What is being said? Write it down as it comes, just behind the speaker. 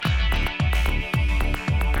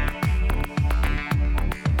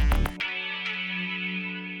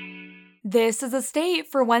This is a State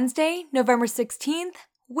for Wednesday, November 16th,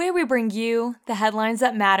 where we bring you the headlines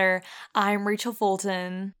that matter. I'm Rachel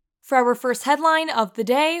Fulton. For our first headline of the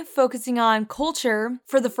day, focusing on culture,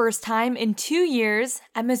 for the first time in 2 years,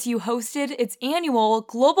 MSU hosted its annual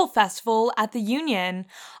Global Festival at the Union,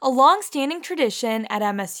 a long-standing tradition at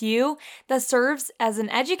MSU that serves as an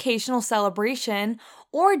educational celebration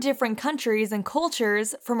or different countries and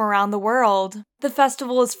cultures from around the world. The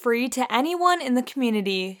festival is free to anyone in the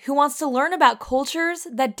community who wants to learn about cultures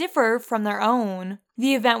that differ from their own.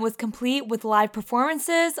 The event was complete with live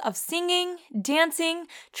performances of singing, dancing,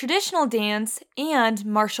 traditional dance, and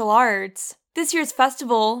martial arts. This year's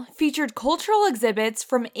festival featured cultural exhibits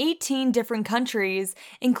from 18 different countries,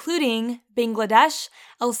 including Bangladesh,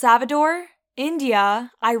 El Salvador,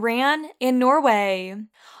 India, Iran, and Norway.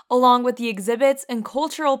 Along with the exhibits and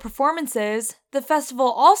cultural performances, the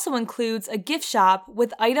festival also includes a gift shop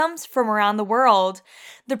with items from around the world,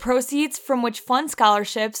 the proceeds from which fund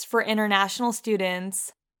scholarships for international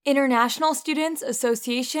students. International Students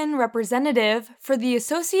Association representative for the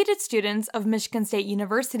Associated Students of Michigan State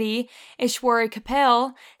University, Ishwari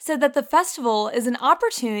Kapil, said that the festival is an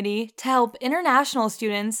opportunity to help international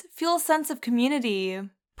students feel a sense of community.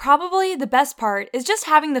 Probably the best part is just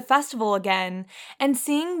having the festival again and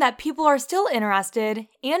seeing that people are still interested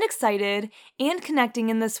and excited and connecting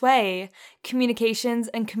in this way, Communications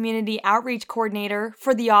and Community Outreach Coordinator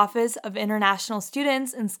for the Office of International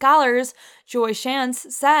Students and Scholars, Joy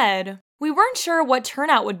Shantz, said. We weren't sure what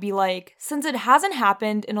turnout would be like since it hasn't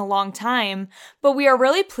happened in a long time, but we are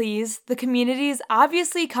really pleased the communities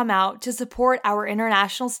obviously come out to support our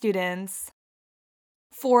international students.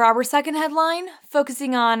 For our second headline,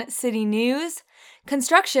 focusing on city news,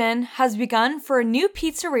 construction has begun for a new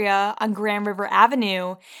pizzeria on Grand River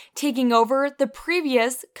Avenue, taking over the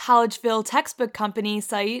previous Collegeville Textbook Company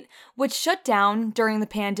site, which shut down during the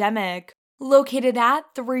pandemic. Located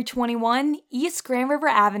at 321 East Grand River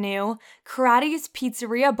Avenue, Karate's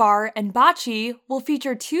Pizzeria Bar and Bocce will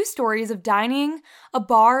feature 2 stories of dining, a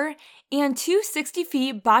bar, and 2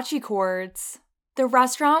 60-feet bocce courts. The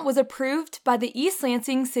restaurant was approved by the East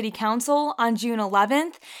Lansing City Council on June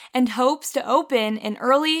 11th and hopes to open in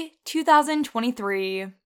early 2023.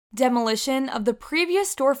 Demolition of the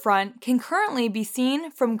previous storefront can currently be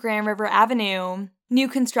seen from Grand River Avenue. New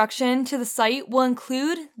construction to the site will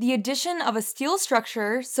include the addition of a steel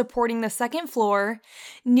structure supporting the second floor,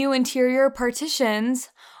 new interior partitions,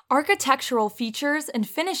 architectural features and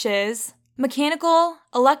finishes, mechanical,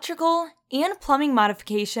 electrical, and plumbing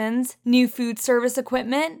modifications, new food service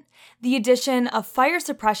equipment, the addition of fire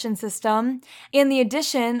suppression system, and the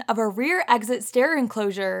addition of a rear exit stair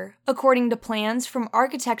enclosure, according to plans from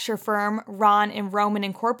architecture firm Ron and Roman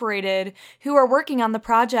Incorporated, who are working on the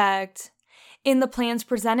project. In the plans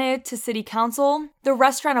presented to City Council, the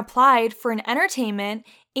restaurant applied for an entertainment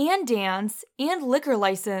and dance and liquor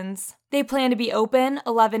license. They plan to be open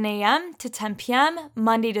 11 a.m. to 10 p.m.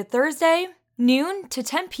 Monday to Thursday, noon to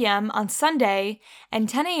 10 p.m. on Sunday, and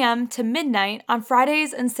 10 a.m. to midnight on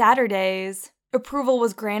Fridays and Saturdays. Approval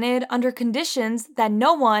was granted under conditions that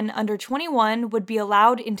no one under 21 would be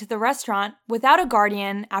allowed into the restaurant without a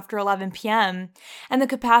guardian after 11 p.m., and the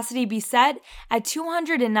capacity be set at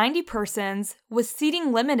 290 persons, with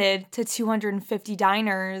seating limited to 250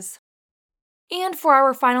 diners. And for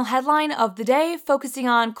our final headline of the day, focusing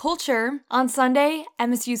on culture, on Sunday,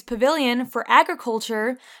 MSU's Pavilion for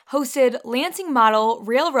Agriculture hosted Lansing Model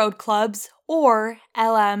Railroad Club's, or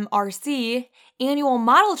LMRC, annual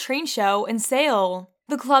model train show and sale.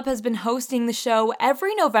 The club has been hosting the show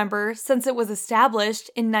every November since it was established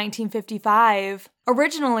in 1955.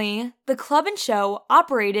 Originally, the club and show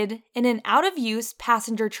operated in an out-of-use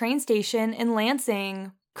passenger train station in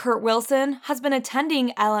Lansing. Kurt Wilson has been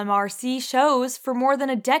attending LMRC shows for more than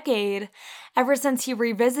a decade, ever since he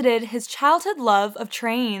revisited his childhood love of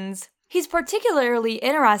trains. He's particularly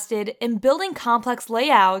interested in building complex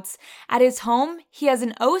layouts. At his home, he has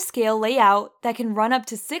an O-scale layout that can run up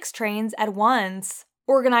to 6 trains at once.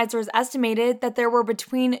 Organizers estimated that there were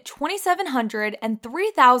between 2,700 and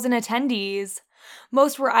 3,000 attendees.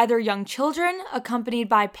 Most were either young children accompanied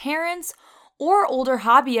by parents or older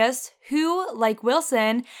hobbyists who, like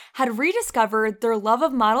Wilson, had rediscovered their love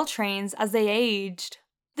of model trains as they aged.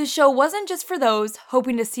 The show wasn't just for those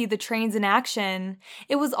hoping to see the trains in action.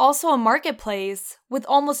 It was also a marketplace, with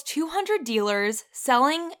almost 200 dealers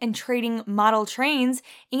selling and trading model trains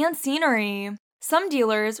and scenery. Some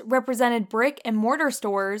dealers represented brick and mortar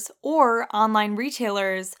stores or online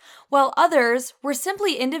retailers, while others were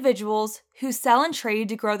simply individuals who sell and trade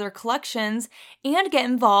to grow their collections and get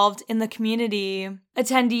involved in the community.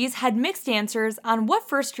 Attendees had mixed answers on what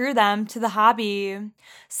first drew them to the hobby.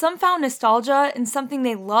 Some found nostalgia in something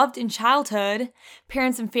they loved in childhood.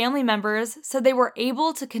 Parents and family members said they were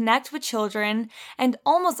able to connect with children, and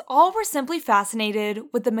almost all were simply fascinated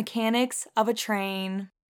with the mechanics of a train.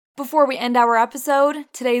 Before we end our episode,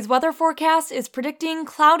 today's weather forecast is predicting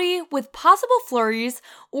cloudy with possible flurries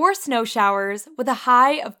or snow showers with a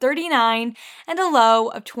high of 39 and a low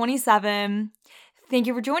of 27. Thank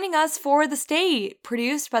you for joining us for The State,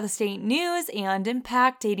 produced by the State News and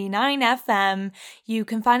Impact 89 FM. You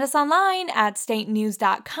can find us online at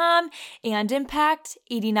statenews.com and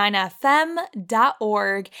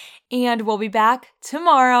impact89fm.org. And we'll be back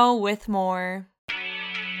tomorrow with more.